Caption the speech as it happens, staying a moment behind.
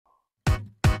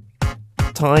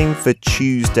time for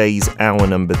Tuesday's hour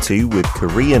number 2 with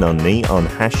Korean Onni on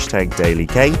hashtag Daily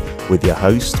K with your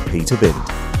host, Peter Bind.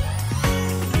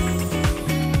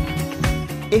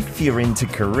 If you're into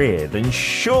Korea, then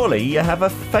surely you have a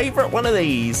favorite one of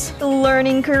these.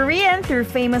 Learning Korean through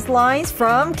famous lines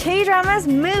from K-dramas,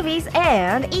 movies,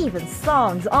 and even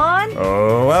songs on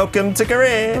Oh, welcome to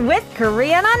Korea with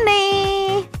Korean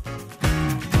Onni.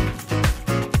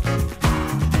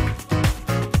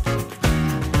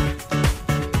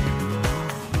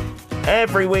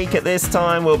 Every week at this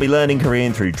time, we'll be learning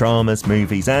Korean through dramas,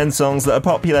 movies, and songs that are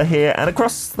popular here and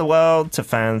across the world. To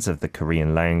fans of the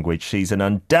Korean language, she's an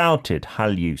undoubted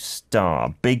Hallyu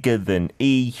star, bigger than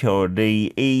Lee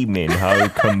Hyori, Lee Min-ho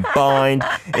combined.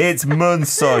 It's Moon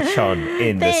So-hyun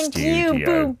in the studio. Thank you.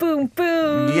 Boom, boom,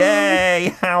 boom.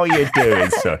 Yay! How are you doing,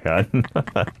 So-hyun?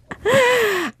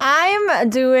 I'm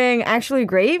doing actually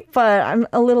great, but I'm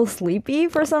a little sleepy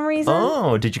for some reason.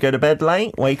 Oh, did you go to bed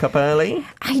late? Wake up early?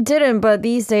 I didn't, but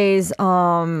these days,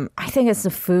 I think it's the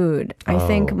food. I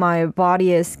think my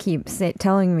body is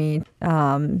telling me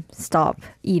stop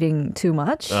eating too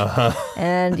much.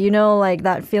 And you know, like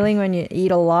that feeling when you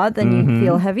eat a lot, then you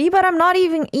feel heavy. But I'm not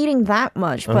even eating that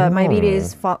much, but my body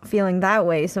is feeling that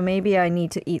way. So maybe I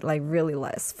need to eat like really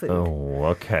less food. Oh,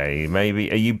 okay.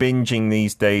 Maybe. Are you binging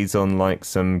these days on like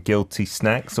some guilty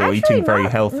snacks or Actually, eating very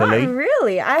healthily? Not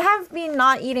really. I have been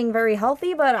not eating very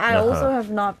healthy, but I also have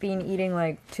not been eating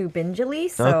like too bingily.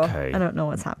 So I don't know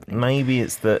what's happening. Maybe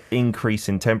it's the increase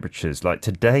in temperatures. Like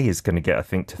today is going to get, I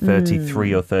think, to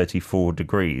 33 or 34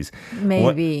 degrees.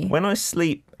 Maybe. When I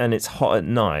sleep and it's hot at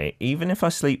night, even if I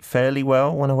sleep fairly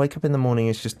well, when I wake up in the morning,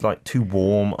 it's just like too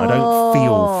warm. I don't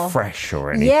feel fresh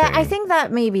or anything. Yeah, I think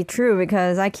that may be true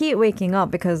because I keep waking up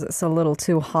because it's a little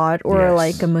too hot or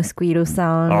like a mosquito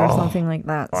sound or something like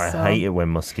that. I hate it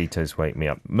when mosquitoes wake me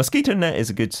up. Mosquito net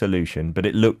is a good solution, but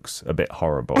it looks a bit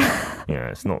horrible. Yeah,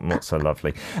 it's not so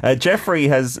lovely. Jeffrey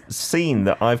has seen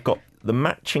that I've got the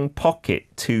matching pocket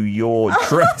to your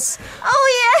dress. Oh,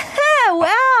 yeah.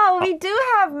 Wow, we do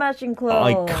have matching clothes.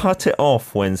 I cut it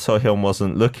off when So-hyun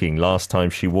wasn't looking last time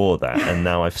she wore that, and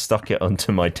now I've stuck it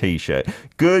onto my t-shirt.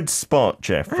 Good spot,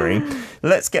 Jeffrey.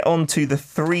 Let's get on to the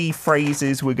 3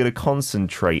 phrases we're going to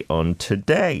concentrate on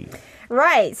today.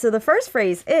 Right, so the first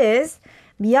phrase is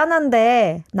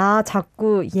미안한데 나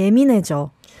자꾸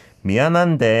예민해져.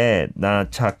 미안한데 나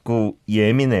자꾸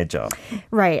예민해져.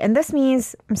 Right, and this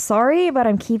means I'm sorry, but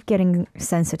I keep getting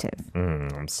sensitive.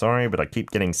 I'm sorry, but I keep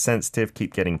getting sensitive,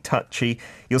 keep getting touchy.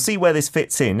 You'll see where this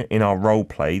fits in our role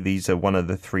play. These are one of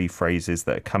the 3 phrases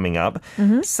that are coming up.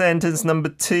 Sentence number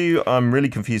 2, I'm really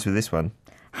confused with this one.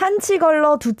 한치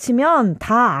걸러 두치면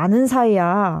다 아는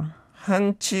사이야.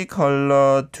 한치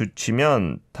걸러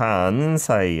두치면 다 아는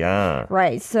사이야.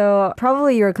 Right, so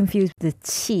probably you're confused with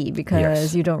chi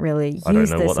because you don't really use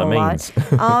this a lot.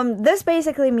 This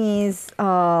basically means,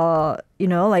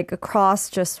 like across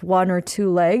just 1 or 2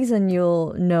 legs and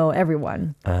you'll know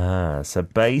everyone. So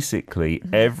basically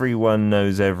everyone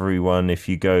knows everyone if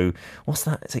you go, what's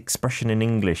that expression in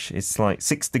English? It's like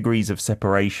 6 degrees of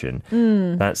separation.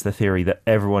 That's the theory that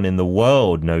everyone in the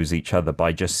world knows each other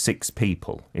by just 6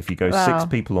 people. If you go 6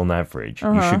 people on average,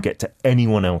 you should get to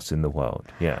anyone else in the world.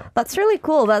 Yeah. That's really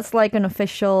cool. That's like an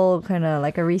official kind of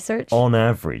like a research. On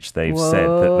average, they've said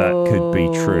that could be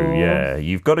true. Yeah.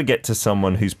 You've got to get to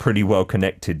someone who's pretty well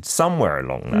connected somewhere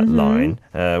along that line,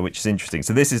 which is interesting.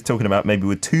 So this is talking about maybe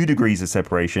with 2 degrees of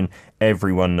separation,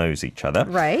 everyone knows each other.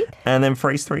 Right. And then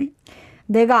phrase 3.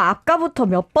 내가 아까부터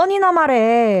몇 번이나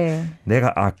말해.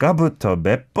 내가 아까부터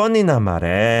몇 번이나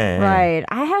말해. Right.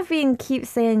 I have been keep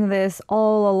saying this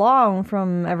all along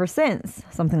from ever since.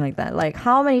 Something like that. Like,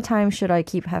 how many times should I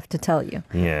have to tell you?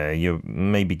 Yeah, you're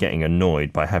maybe getting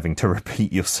annoyed by having to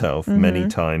repeat yourself many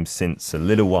times since a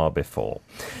little while before.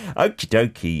 Okie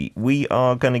dokie. We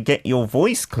are going to get your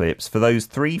voice clips for those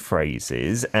 3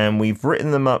 phrases, and we've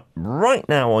written them up right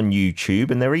now on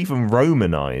YouTube, and they're even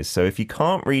Romanized. So if you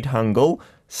can't read Hangul,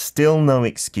 still no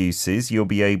excuses. You'll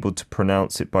be able to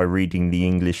pronounce it by reading the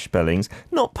English spellings.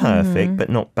 Not perfect, but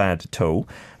not bad at all.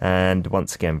 And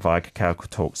once again, via Kakao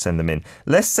Talk, send them in.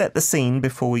 Let's set the scene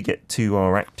before we get to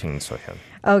our acting, So-hyun.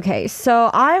 Okay, so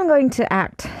I'm going to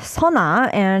act Sona,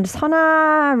 and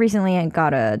Sona recently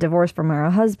got a divorce from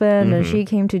her husband, and she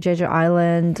came to Jeju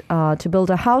Island to build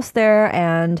a house there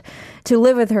and to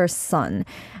live with her son.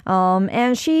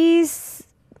 And she's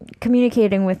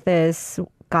communicating with this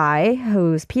guy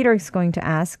who's Peter is going to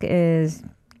ask is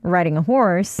riding a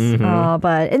horse.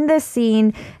 But in this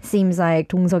scene, seems like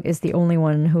Dong-seok is the only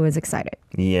one who is excited.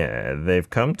 Yeah, they've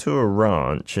come to a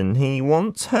ranch and he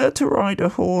wants her to ride a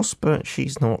horse, but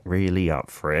she's not really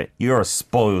up for it. You're a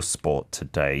spoil sport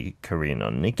today, Korean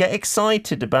언니. Get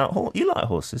excited about horses. You like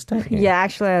horses, don't you? Yeah,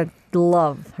 actually, I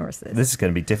love horses. This is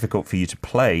going to be difficult for you to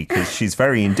play because she's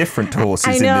very indifferent to horses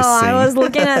I in know, this scene. I was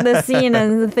looking at the scene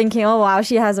and thinking, oh wow,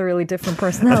 she has a really different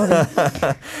personality.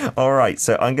 All right,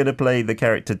 so I'm going to play the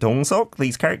character Dong-seok.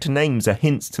 These character names are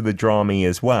hints to the drama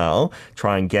as well.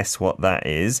 Try and guess what that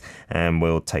is, and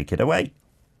we'll take it away.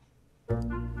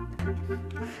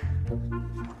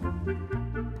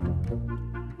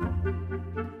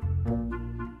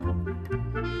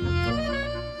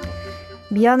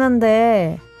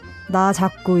 미안한데 나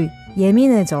자꾸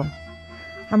예민해져.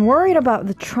 I'm worried about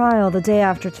the trial the day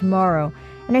after tomorrow,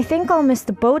 and I think I'll miss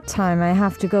the boat time I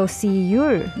have to go see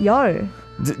열.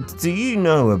 Do you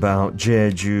know about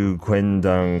Jeju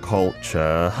Gwendang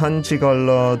culture? 한치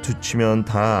걸러 두치면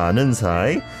다 아는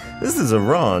사이? This is a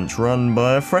ranch run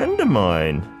by a friend of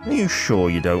mine. Are you sure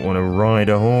you don't want to ride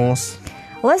a horse?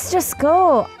 Let's just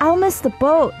go. I'll miss the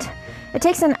boat. It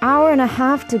takes an hour and a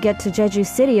half to get to Jeju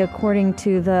City according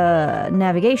to the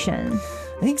navigation.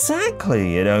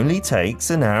 Exactly. It only takes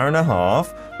an hour and a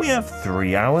half. We have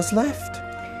 3 hours left.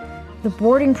 The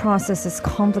boarding process is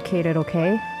complicated,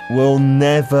 okay? We'll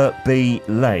never be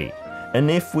late. And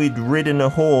if we'd ridden a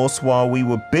horse while we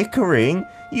were bickering,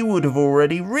 you would have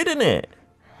already ridden it.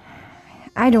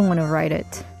 I don't want to ride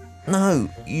it. No,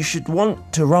 you should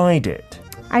want to ride it.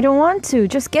 I don't want to.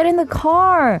 Just get in the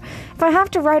car. If I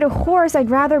have to ride a horse, I'd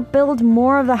rather build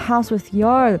more of the house with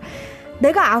열.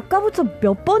 내가 아까부터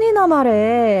몇 번이나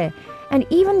말해. And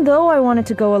even though I wanted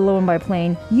to go alone by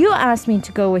plane, you asked me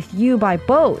to go with you by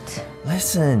boat.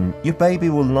 Listen, your baby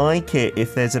will like it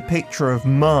if there's a picture of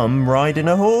Mum riding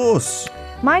a horse.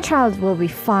 My child will be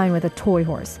fine with a toy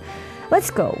horse.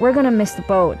 Let's go. We're gonna miss the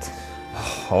boat.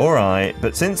 All right,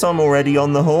 but since I'm already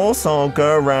on the horse, I'll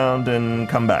go around and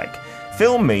come back.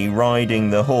 Film me riding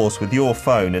the horse with your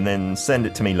phone and then send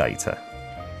it to me later.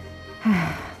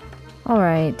 All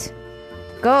right.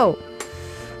 Go.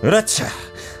 그렇죠.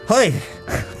 허이.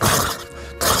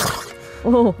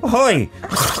 Oh. 허이.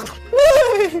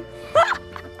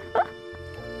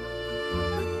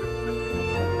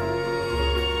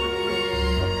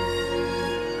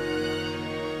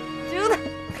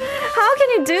 How can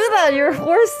you do that? Your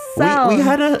horse sound. We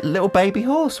had a little baby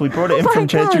horse. We brought it in from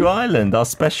Jeju Island. Our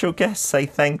special guests say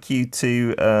thank you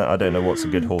to, I don't know what's a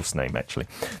good horse name, actually.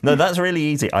 No, that's really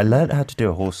easy. I learned how to do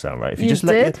a horse sound, right? If you just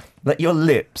let your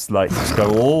lips, like, just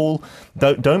go all,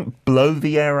 don't blow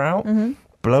the air out. Mm-hmm.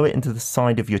 Blow it into the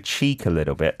side of your cheek a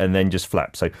little bit and then just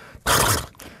flap. So...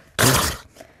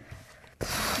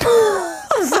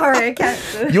 I'm sorry, I can't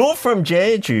do it. You're from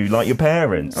Jeju, like your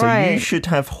parents, so right. You should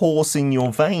have horse in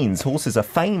your veins. Horses are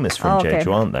famous from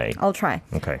Jeju, aren't they? I'll try.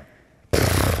 Okay.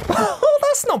 Oh,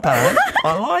 that's not bad.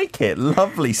 I like it.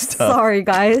 Lovely stuff. Sorry,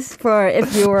 guys, for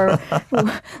if you were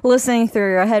listening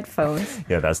through your headphones.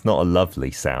 Yeah, that's not a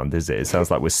lovely sound, is it? It sounds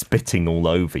like we're spitting all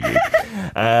over you.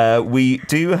 We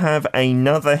do have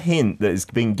another hint that has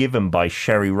been given by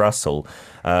Sherry Russell.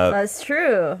 That's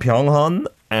true. Byung-hun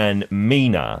and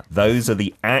Mina, those are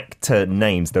the actor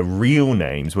names, the real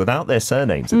names, without their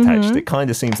surnames attached. It kind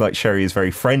of seems like Sherry is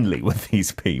very friendly with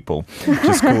these people,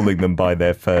 just calling them by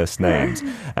their first names.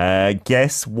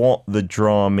 Guess what the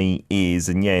drama is.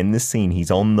 And yeah, in this scene,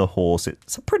 he's on the horse.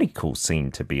 It's a pretty cool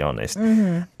scene, to be honest.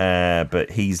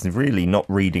 But he's really not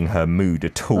reading her mood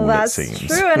at all, That's it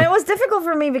seems. true. And it was difficult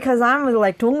for me because I'm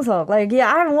like Dong-seok. Like,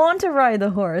 yeah, I want to ride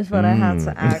the horse, but I had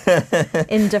to act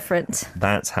indifferent.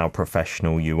 That's how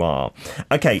professional you are.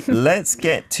 Okay, let's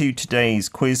get to today's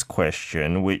quiz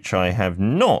question, which I have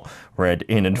not read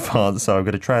in advance, so I'm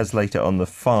going to translate it on the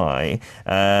fly.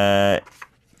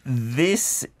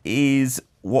 This is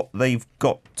what they've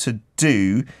got to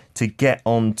do to get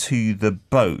onto the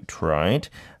boat, right?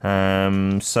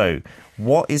 So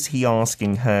what is he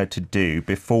asking her to do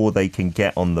before they can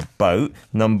get on the boat?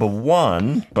 Number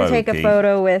one, to take a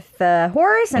photo with the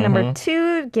horse, and number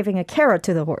two, giving a carrot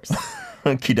to the horse.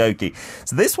 Okie dokie.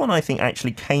 So this one I think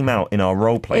actually came out in our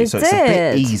role play, so it's a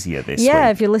bit easier this week. Yeah,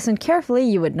 if you listened carefully,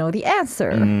 you would know the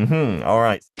answer. All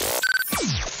right.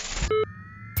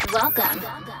 Welcome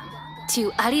to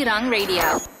Arirang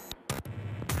Radio.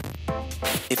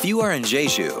 If you are in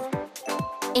Jeju,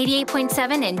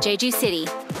 88.7 in Jeju City,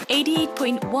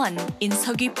 88.1 in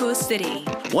Seogwipo City,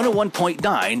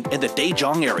 101.9 in the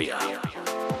Daejeong area.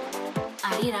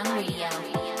 Arirang Radio.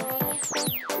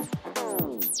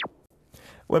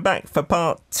 We're back for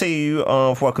part 2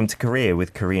 of Welcome to Korea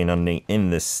with Korean Unni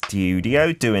in the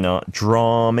studio doing our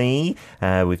drama.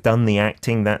 We've done the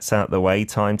acting, that's out the way.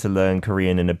 Time to learn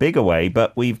Korean in a bigger way.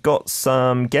 But we've got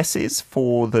some guesses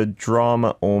for the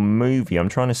drama or movie. I'm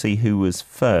trying to see who was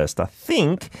first. I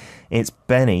think it's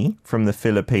Benny from the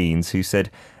Philippines who said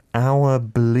Our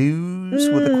Blues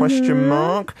with a question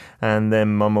mark. And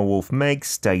then Mama Wolf Meg,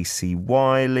 Stacey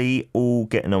Wiley, all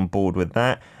getting on board with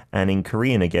that. And in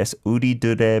Korean, I guess,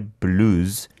 우리들의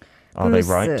blues. Are they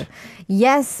right?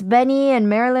 Yes, Benny and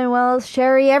Marilyn Wells,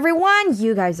 Sherry, everyone,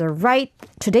 you guys are right.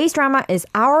 Today's drama is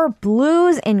Our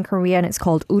Blues. In Korean, it's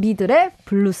called 우리들의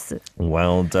blues.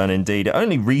 Well done indeed. It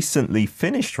only recently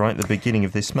finished, right, at the beginning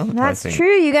of this month, That's I think.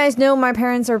 true. You guys know my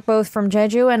parents are both from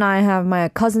Jeju, and I have my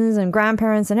cousins and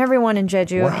grandparents and everyone in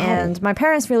Jeju. Wow. And my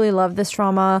parents really love this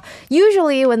drama.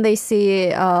 Usually when they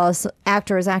see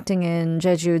actors acting in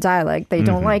Jeju dialect, they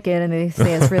don't like it, and they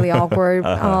say it's really awkward.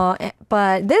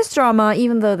 But this drama,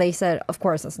 even though they said, of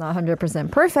course, it's not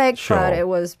 100% perfect, Sure. but it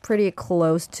was pretty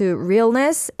close to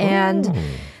realness. And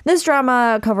this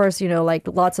drama covers, like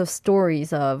lots of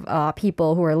stories of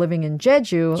people who are living in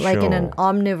Jeju, like in an Sure.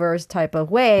 omniverse type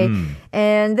of way.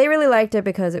 And they really liked it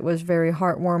because it was very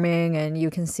heartwarming and you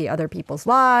can see other people's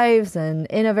lives and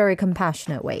in a very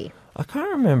compassionate way. I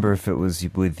can't remember if it was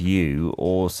with you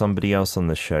or somebody else on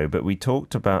the show, but we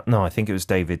talked about, no, I think it was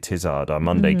David Tizard, our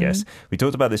Monday guest. We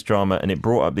talked about this drama and it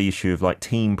brought up the issue of like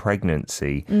teen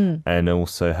pregnancy and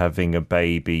also having a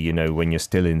baby, when you're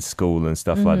still in school and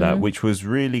stuff like that, which was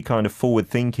really kind of forward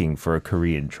thinking for a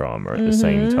Korean drama at the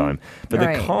same time. But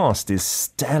Right. the cast is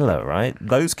stellar, right?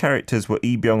 Those characters were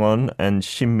Lee Byung-on and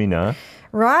Shin Min-ah.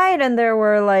 Right, and there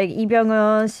were like Lee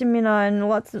Byung-eun, Shin Min-ah,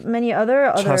 and many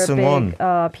other Cha Seung-won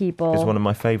big people. is one of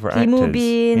my favorite Kim actors.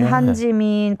 Woo-bin, Yeah. Han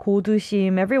Ji-min, Go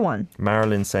Do-sim, everyone.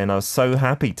 Marilyn saying, I was so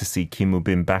happy to see Kim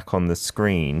Woo-bin back on the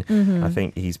screen. I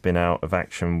think he's been out of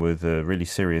action with a really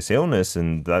serious illness,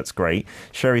 and that's great.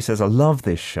 Sherry says, I love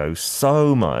this show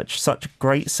so much. Such a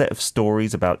great set of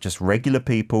stories about just regular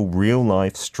people, real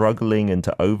life, struggling and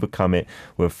to overcome it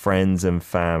with friends and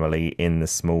family in the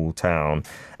small town.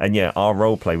 And yeah, our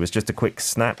role play was just a quick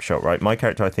snapshot, right? My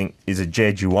character, I think, is a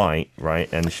Jejuite, right?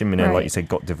 And Shin Min-ah, like Right. you said,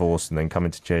 got divorced and then come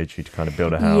into Jeju to kind of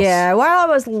build a house. Yeah, while I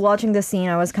was watching the scene,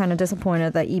 I was kind of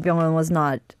disappointed that Lee Byung-eun was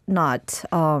not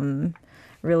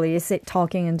really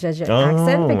talking in Jeju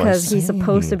accent I because he's see.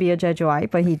 supposed to be a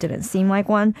Jejuite, but he didn't seem like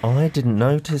one. I didn't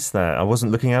notice that. I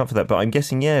wasn't looking out for that. But I'm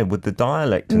guessing, yeah, with the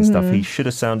dialect and stuff, he should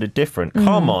have sounded different.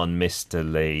 Come on, Mr.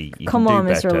 Lee. You Come can on,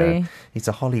 do Mr. better. Lee. He's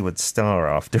a Hollywood star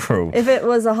after all. If it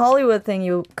was a Hollywood thing,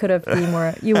 you would have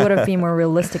been more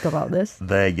realistic about this.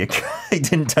 There you go. He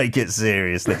didn't take it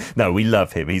seriously. No, we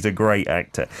love him. He's a great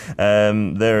actor.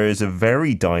 There is a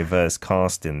very diverse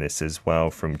cast in this as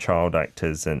well, from child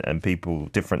actors and people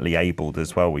differently abled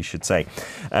as well, we should say.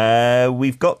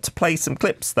 We've got to play some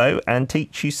clips, though, and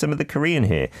teach you some of the Korean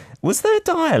here. Was there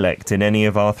dialect in any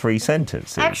of our 3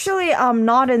 sentences? Actually,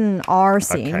 not in our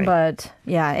scene, Okay. but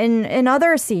yeah, in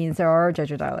other scenes, there are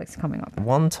Jeju dialects coming up.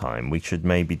 One time we should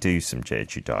maybe do some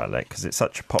Jeju dialect because it's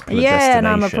such a popular Yeah, destination. and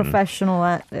I'm a professional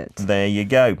at it. There you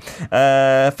go.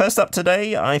 First up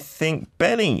today, I think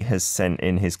Benny has sent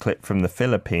in his clip from the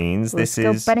Philippines. Let's This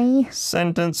go, is Benny.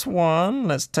 sentence 1.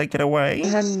 Let's take it away.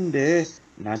 미안한데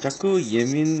나 자꾸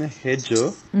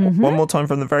예민해져. One more time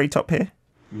from the very top here.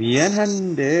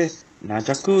 미안한데 나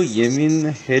자꾸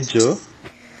예민해져.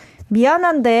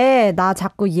 미안한데 나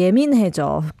자꾸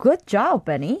예민해져. Good job,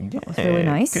 Benny. That was really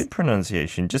nice. Good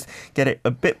pronunciation. Just get it a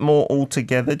bit more all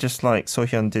together, just like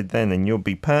Sohyun did then, and you'll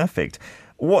be perfect.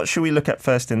 What should we look at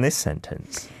first in this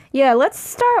sentence? Yeah, let's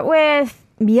start with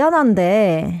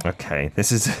미안한데. Okay,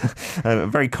 this is a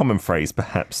very common phrase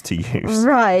perhaps to use.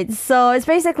 Right, so it's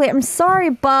basically, I'm sorry,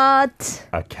 but...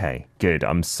 Okay, good.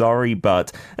 I'm sorry,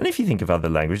 but... And if you think of other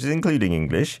languages, including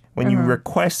English, when you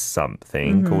request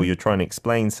something or you're trying to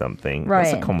explain something,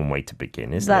 that's a Right. common way to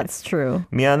begin, isn't That's true.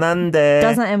 it? 미안한데.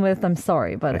 Doesn't end with I'm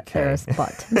sorry, but Okay. there's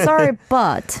but. I'm sorry,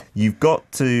 but. You've got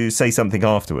to say something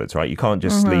afterwards, right? You can't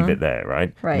just leave it there,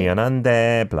 right? Right.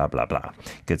 미안한데, blah, blah, blah.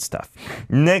 Good stuff.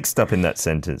 Next up in that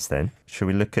sentence then, should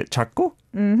we look at 자꾸?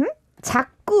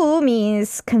 자꾸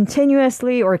means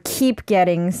continuously or keep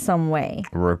getting some way.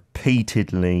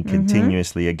 Repeatedly,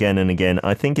 continuously, again and again.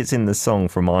 I think it's in the song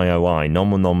from IOI,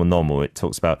 너무 너무 너무. It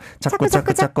talks about 자꾸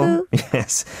자꾸 자꾸.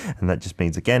 Yes, and that just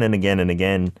means again and again and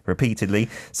again, repeatedly.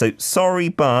 So sorry,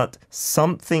 but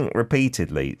something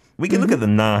repeatedly. We can look at the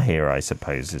na here, I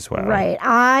suppose, as well. Right.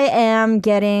 I am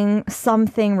getting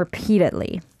something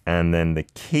repeatedly. And then the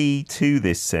key to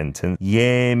this sentence,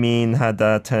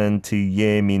 예민하다 turned to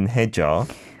예민해져.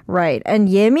 Right. And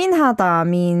예민하다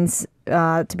means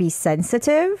to be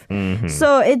sensitive.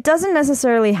 So it doesn't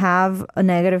necessarily have a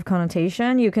negative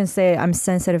connotation. You can say I'm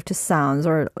sensitive to sounds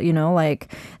or, like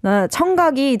나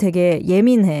청각이 되게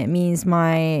예민해 means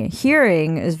my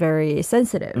hearing is very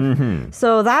sensitive.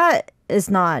 So that is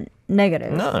not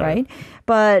negative, right?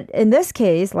 But in this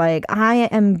case, like I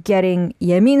am getting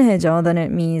예민해져, then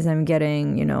it means I'm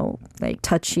getting, like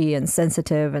touchy and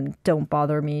sensitive and don't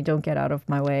bother me, don't get out of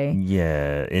my way.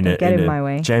 Yeah, in my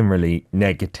way. generally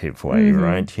negative way,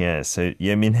 right? Yeah, so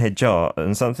예민해져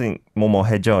and something more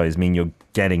해져 is mean you're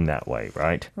getting that way,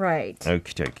 right? Right.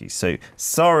 Okie dokie. So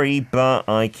sorry, but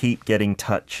I keep getting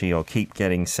touchy or keep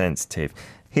getting sensitive.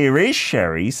 Here is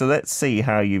Sherry, so let's see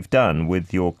how you've done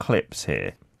with your clips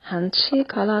here. 한치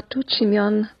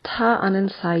갈라두치면 다 아는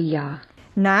사이야.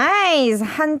 Nice.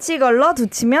 한치 걸러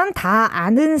두치면 다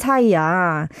아는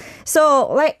사이야.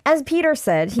 So, like, as Peter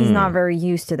said, he's not very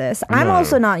used to this. I'm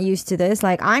also not used to this.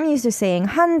 Like, I'm used to saying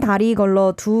한 다리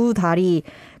걸러 두 다리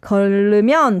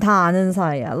걸으면 다 아는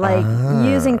사이야. Like,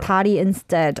 using 다리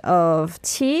instead of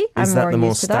치. Is I'm that more the more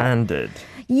used to that. standard?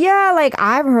 Yeah, like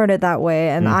I've heard it that way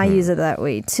and I use it that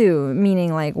way too,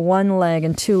 meaning like one leg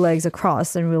and two legs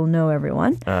across and we'll know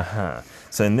everyone.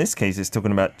 So in this case, it's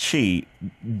talking about chi.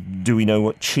 Do we know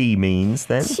what chi means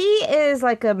then? Chi is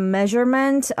like a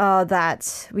measurement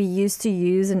that we used to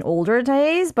use in older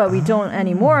days, but we don't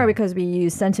anymore because we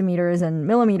use centimeters and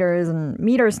millimeters and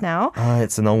meters now.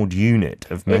 It's an old unit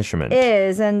of measurement. It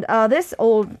is, and this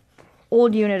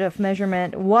old unit of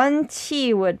measurement, one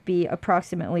chi would be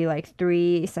approximately like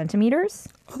 3 centimeters.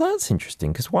 Oh, that's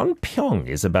interesting because one pyong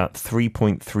is about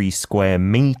 3.3 square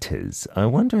meters. I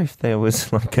wonder if there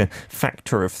was like a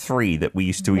factor of 3 that we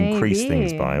used to increase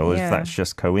things by, or if that's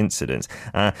just coincidence.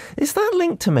 Is that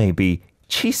linked to maybe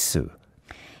chisu?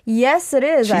 Yes, it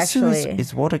is actually.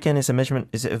 Is what again is a measurement?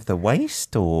 Is it of the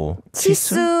waist or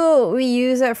치수? We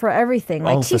use it for everything.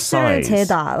 Like for 치수를 size.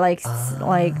 재다,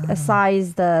 like a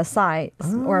size, the size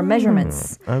or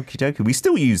measurements. Okie dokie. We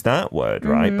still use that word,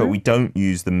 right? But we don't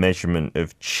use the measurement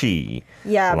of chi.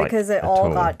 Yeah, like, because it at all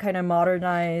got kind of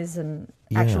modernized and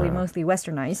actually Yeah. mostly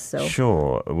westernized. So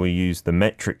Sure, we use the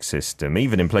metric system.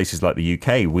 Even in places like the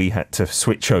UK, we had to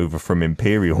switch over from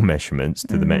imperial measurements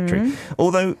to the metric.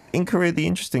 Although in Korea, the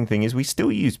interesting thing is we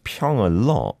still use pyong a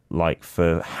lot, like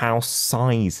for house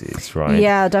sizes, right?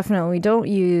 yeah, definitely. We don't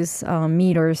use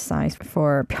meter size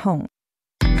for 평.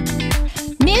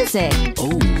 Music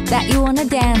that you want to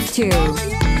dance to.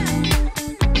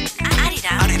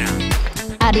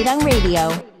 Arirang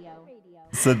Radio.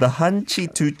 So the han chi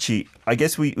tu chi, I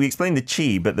guess we explained the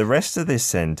chi, but the rest of this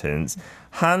sentence,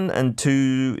 han and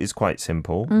tu is quite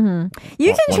simple.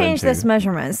 You can One change and this two.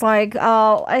 measurements. Like,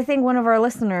 I think one of our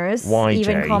listeners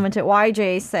even YJ. commented,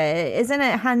 YJ said, isn't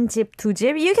it 한 집, 두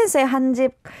집? You can say 한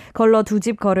집 걸러 두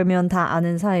집 걸으면 다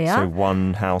아는 사이야. So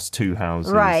one house, two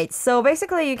houses. Right. So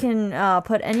basically you can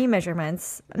put any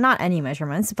measurements, not any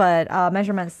measurements, but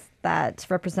measurements that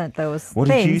represent those What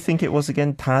things. did you think it was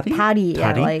again? Tari? 다리,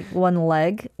 yeah, Tari? like one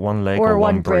leg. One leg or or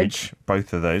one one bridge.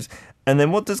 Both of those. And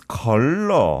then what does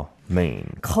걸러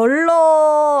mean?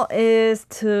 걸러 is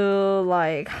to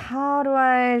like, how do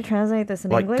I translate this in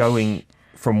Like English? going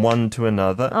from one to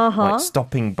another, like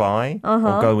stopping by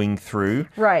or going through.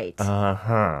 Right. You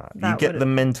That get would- the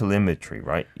mental imagery,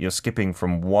 right? You're skipping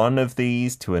from one of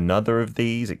these to another of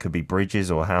these. It could be bridges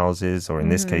or houses, or in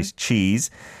this case, cheese.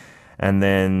 And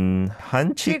then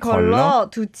한치 걸러.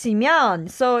 걸러 두치면.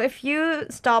 So if you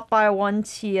stop by one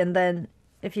chi and then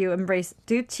if you embrace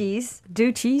do cheese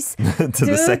to the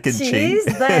do second cheese,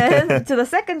 chi. then to the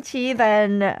second chi,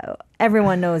 then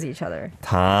everyone knows each other.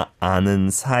 다 아는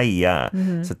사이야.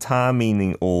 So 다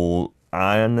meaning all,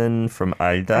 아는 from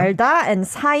알다. 알다 and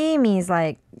사이 means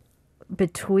like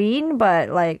between, but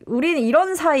like 우리는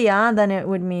이런 사이야, then it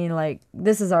would mean like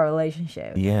this is our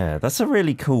relationship. Yeah, that's a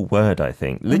really cool word, I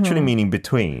think. Literally meaning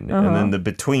between. And then the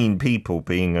between people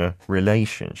being a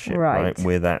relationship, right?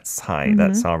 We're that 사이,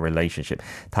 that's our relationship.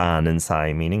 다 아는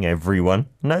사이 meaning everyone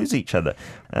knows each other.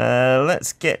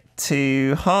 Let's get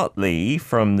to Hartley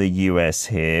from the US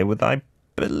here with, I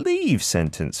believe,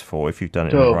 sentence 4, if you've done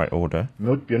it in the right order.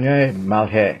 몇 번에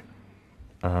말해.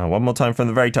 One more time from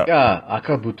the very top. 야,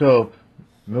 아까부터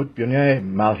몇 번에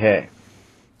말해.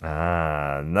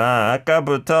 나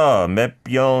아까부터 몇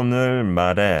번을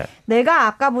말해. 내가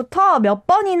아까부터 몇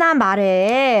번이나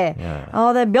말해.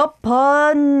 Yeah. The 몇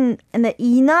번 and the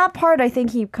이나 part, I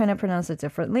think he kind of pronounced it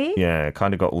differently. Yeah,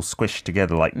 kind of got all squished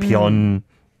together like 편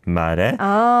말해.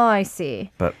 Oh, I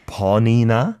see. But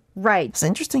번이나 Right. It's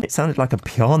interesting. It sounded like a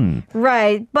pyeon.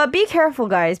 Right. But be careful,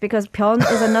 guys, because pyeon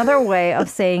is another way of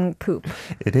saying poop.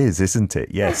 It is, isn't it?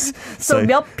 Yes. So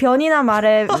몇 편이나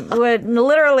말해 would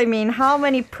literally mean how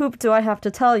many poop do I have to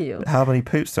tell you? How many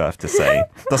poops do I have to say?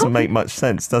 Doesn't make much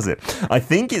sense, does it? I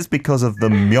think it's because of the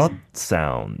몇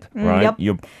sound, right? Yep.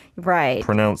 You're Right.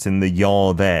 pronouncing the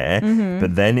야 there,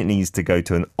 but then it needs to go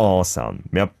to an 어 sound.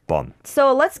 몇 번.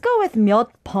 So let's go with 몇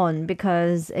번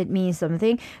because it means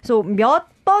something. So 몇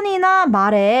번이나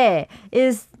말해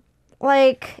is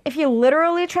like, if you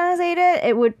literally translate it,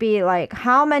 it would be like,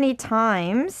 how many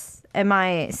times am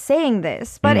I saying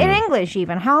this? But in English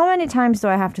even, how many times do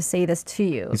I have to say this to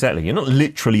you? Exactly. You're not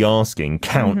literally asking,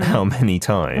 count how many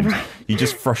times. Right. You're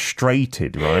just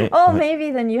frustrated, right? Oh,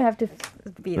 maybe then you have to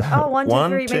be, one,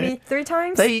 two, three, maybe 3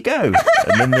 times? There you go.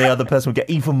 And then the other person would get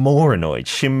even more annoyed.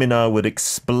 Shinmina would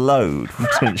explode,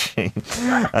 wouldn't she?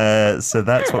 So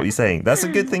that's what we're saying. That's a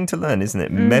good thing to learn, isn't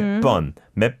it? 몇 번.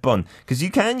 Because you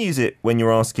can use it when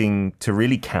you're asking to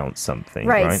really count something,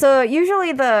 right? So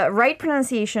usually the right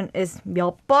pronunciation is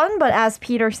몇 번, but as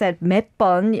Peter said, 몇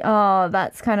번,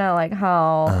 that's kind of like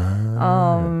how,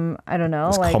 I don't know.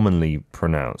 It's like, commonly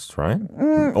pronounced, right?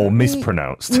 Or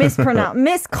mispronounced.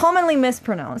 Commonly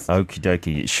mispronounced. Okie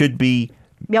dokie. It should be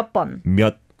몇 번.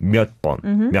 몇 번,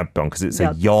 because it's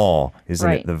a 야, isn't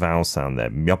Right. it? The vowel sound there.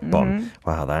 몇 번.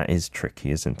 Wow, that is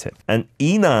tricky, isn't it? And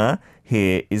이나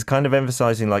here is kind of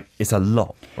emphasizing like it's a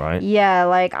lot, right? Yeah,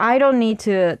 like I don't need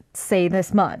to say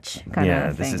this much kind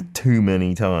of thing. This is too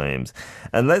many times.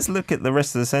 And let's look at the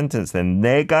rest of the sentence then.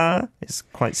 내가 is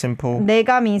quite simple.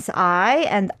 내가 means I,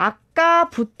 and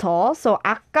아까부터. So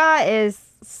아까 is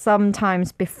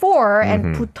sometimes before,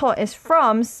 and 부터 is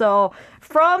from. So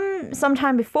from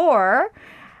sometime before,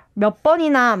 몇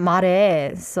번이나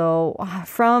말해. So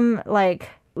from like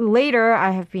later,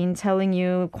 I have been telling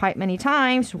you quite many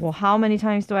times. Well, how many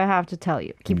times do I have to tell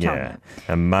you? Keep telling me.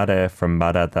 And 말해 from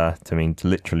말하다 to mean to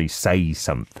literally say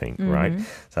something, right?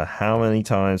 So how many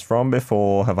times from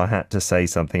before have I had to say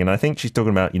something? And I think she's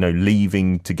talking about,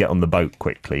 leaving to get on the boat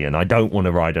quickly. And I don't want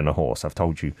to ride on a horse. I've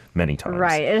told you many times.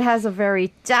 Right. It has a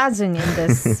very 짜증 in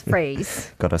this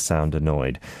phrase. Gotta sound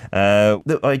annoyed.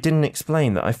 I didn't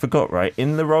explain that. I forgot, right?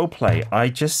 In the role play, I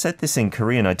just said this in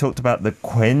Korean. I talked about the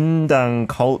Gwendang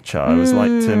culture. I was like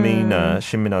to Mina,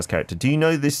 Shinmina's character. Do you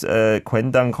know this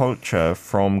Gwendang culture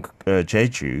from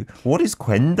Jeju? What is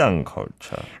Gwendang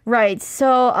culture? Right.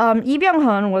 So Lee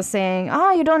Byung-hun was saying,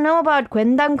 you don't know about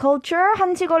Gwendang culture?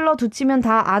 한 치걸로 두 치면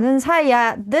다 아는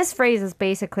사이야. This phrase is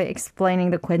basically explaining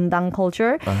the Gwendang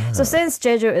culture. So since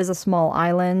Jeju is a small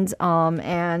island,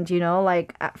 and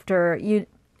like after you,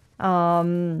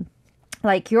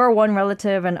 like your one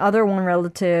relative and other one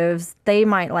relatives, they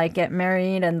might like get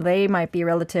married and they might be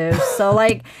relatives. So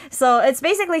it's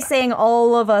basically saying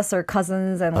all of us are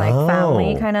cousins and like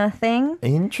family kind of thing.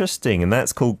 Interesting. And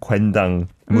that's called Gwendang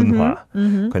문화,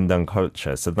 Gwendang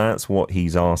culture. So that's what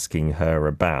he's asking her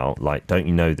about. Like, don't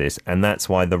you know this? And that's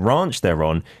why the ranch they're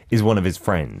on is one of his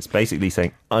friends. Basically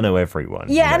saying, I know everyone.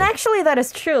 Yeah, and actually that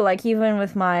is true. Like even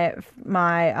with my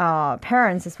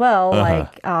parents as well.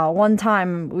 Like one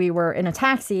time we were in a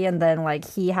taxi and then like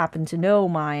he happened to know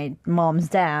my mom's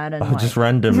dad. And just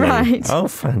randomly. Right. Oh,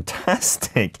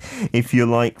 fantastic. If you're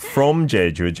like from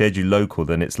Jeju, a Jeju local,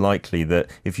 then it's likely that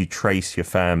if you trace your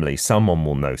family, someone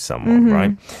will know someone,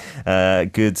 right?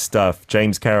 Good stuff.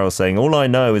 James Carroll saying, all I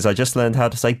know is I just learned how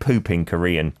to say poop in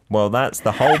Korean. Well, that's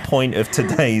the whole point of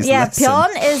today's lesson. Yeah, pyeon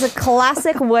is a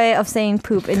classic way of saying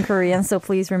poop in Korean, so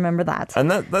please remember that.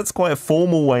 And that's quite a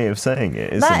formal way of saying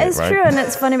it, isn't it? That is right? true, and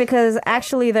it's funny because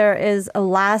actually there is a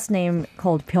last name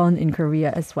called pyeon in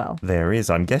Korea as well. There is.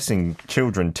 I'm guessing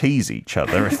children tease each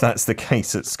other if that's the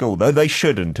case at school, though they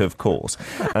shouldn't, of course.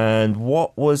 And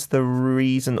what was the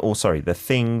reason, the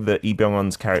thing that Lee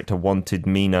Byung-hun's character wanted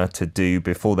Mina to do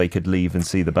before they could leave and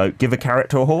see the boat? Give a carrot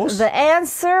to a horse? The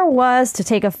answer was to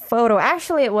take a photo.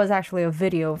 Actually, it was actually a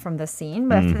video from the scene,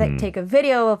 but take a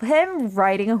video of him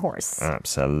riding a horse.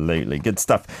 Absolutely. Good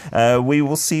stuff. We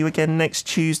will see you again next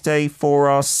Tuesday for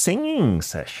our singing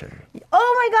session.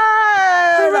 Oh my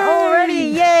God! Already,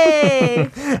 yay!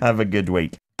 Have a good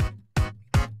week.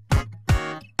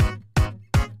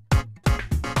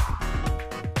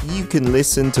 You can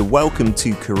listen to Welcome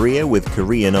to Korea with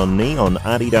Korean Onni on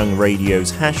Arirang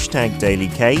Radio's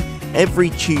 #DailyK every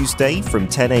Tuesday from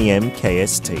 10 a.m.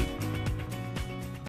 KST.